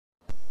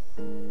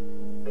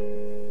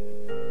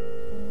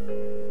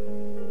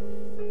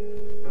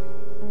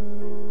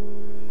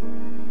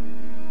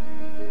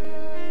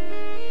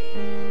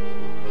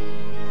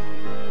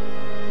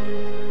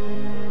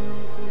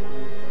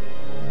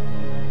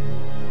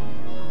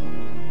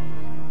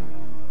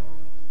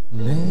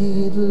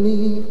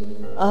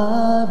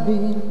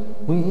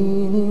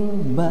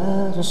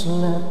fighters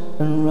left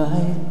and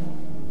right,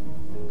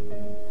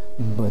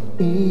 but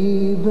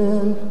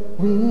even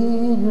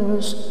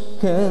winners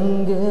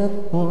can get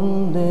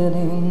wounded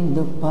in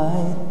the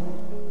fight.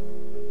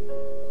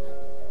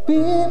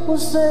 People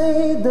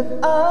say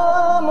that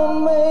I'm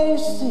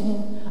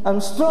amazing,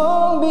 I'm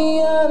strong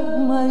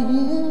beyond my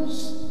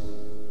years,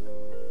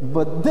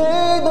 but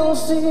they don't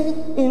see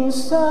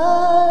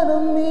inside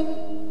of me,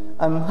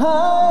 I'm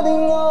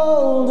hiding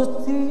all the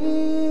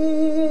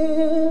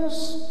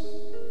tears.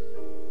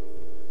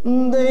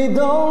 They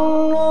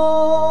don't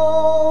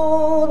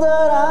know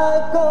that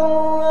I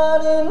come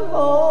running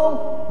home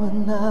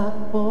when I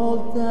fall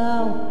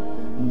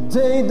down.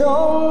 They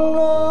don't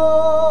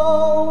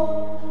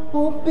know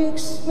who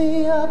picks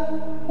me up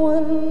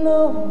when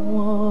no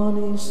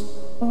one is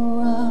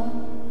around.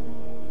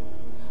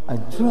 I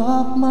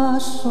drop my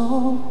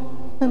soul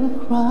and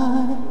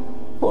cry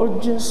for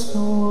just a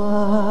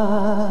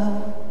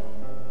while,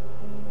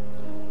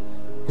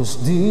 'cause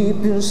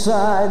deep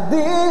inside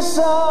this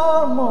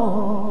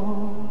armor,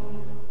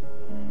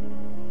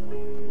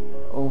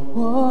 a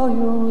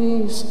warrior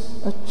is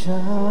a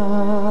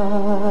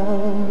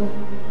child.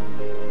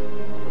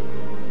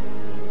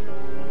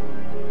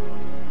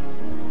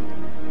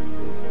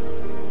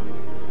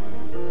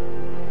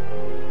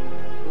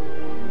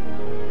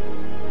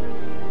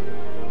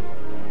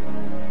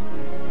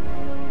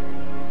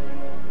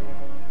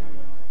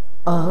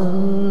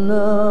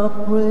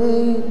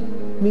 Unafraid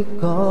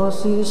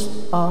because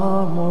his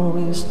armor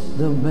is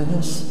the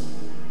best,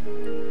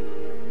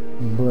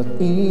 but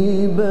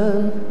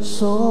even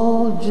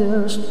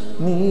soldiers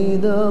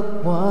need a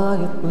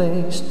quiet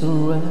place to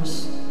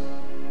rest.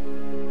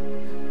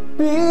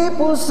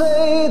 People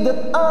say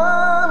that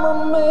I'm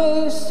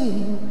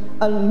amazing,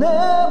 I'll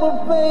never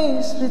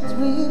face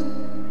retreat,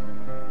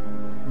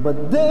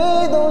 but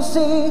they don't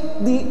see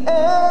the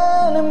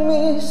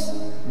enemies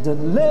that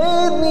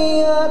laid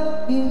me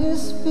at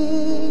his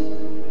feet.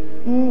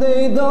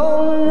 They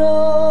don't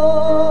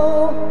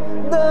know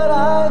that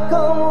I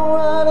come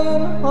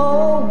running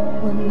home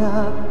when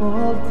I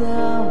fall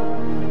down.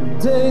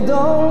 They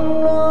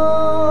don't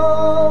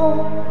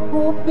know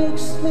who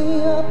picks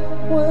me up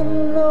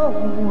when no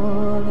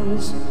one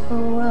is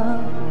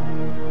around.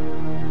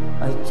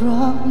 I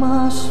drop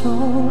my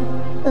soul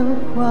and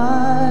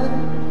cry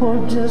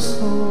for just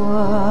a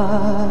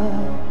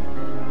while,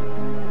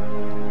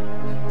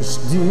 'cause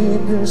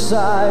deep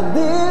inside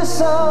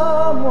this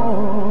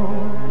armor,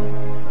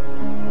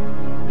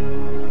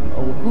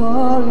 a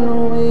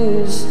warrior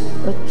is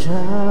a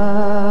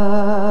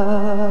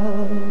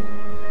child.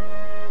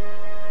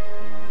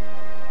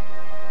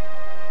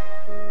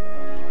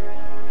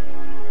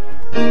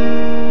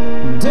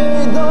 They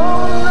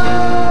don't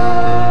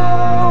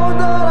know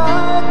that I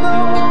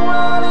come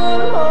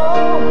running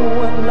home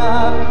when I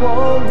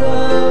fall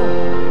down.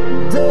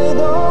 They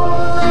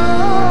don't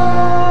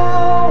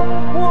know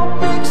who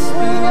picks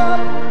me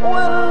up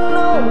when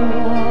no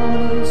one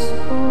is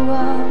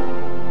around.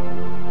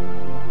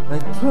 I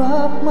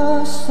drop my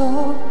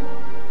soul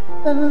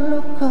and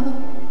look up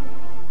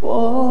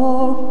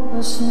for a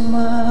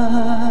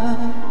smile,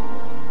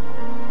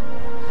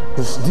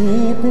 'cause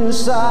deep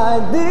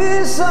inside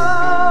this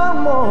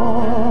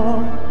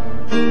armor,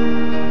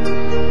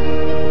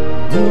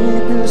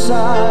 deep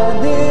inside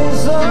this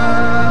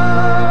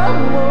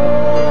armor,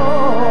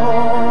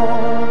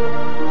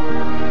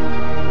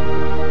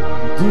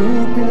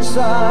 deep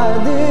inside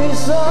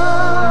this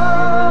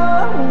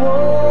armor,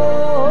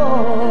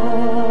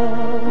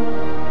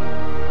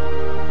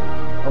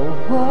 a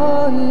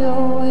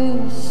warrior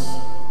is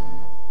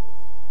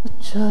a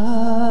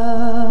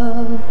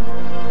child.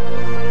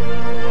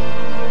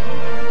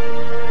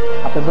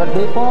 Happy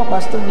birthday po,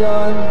 Pastor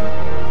John.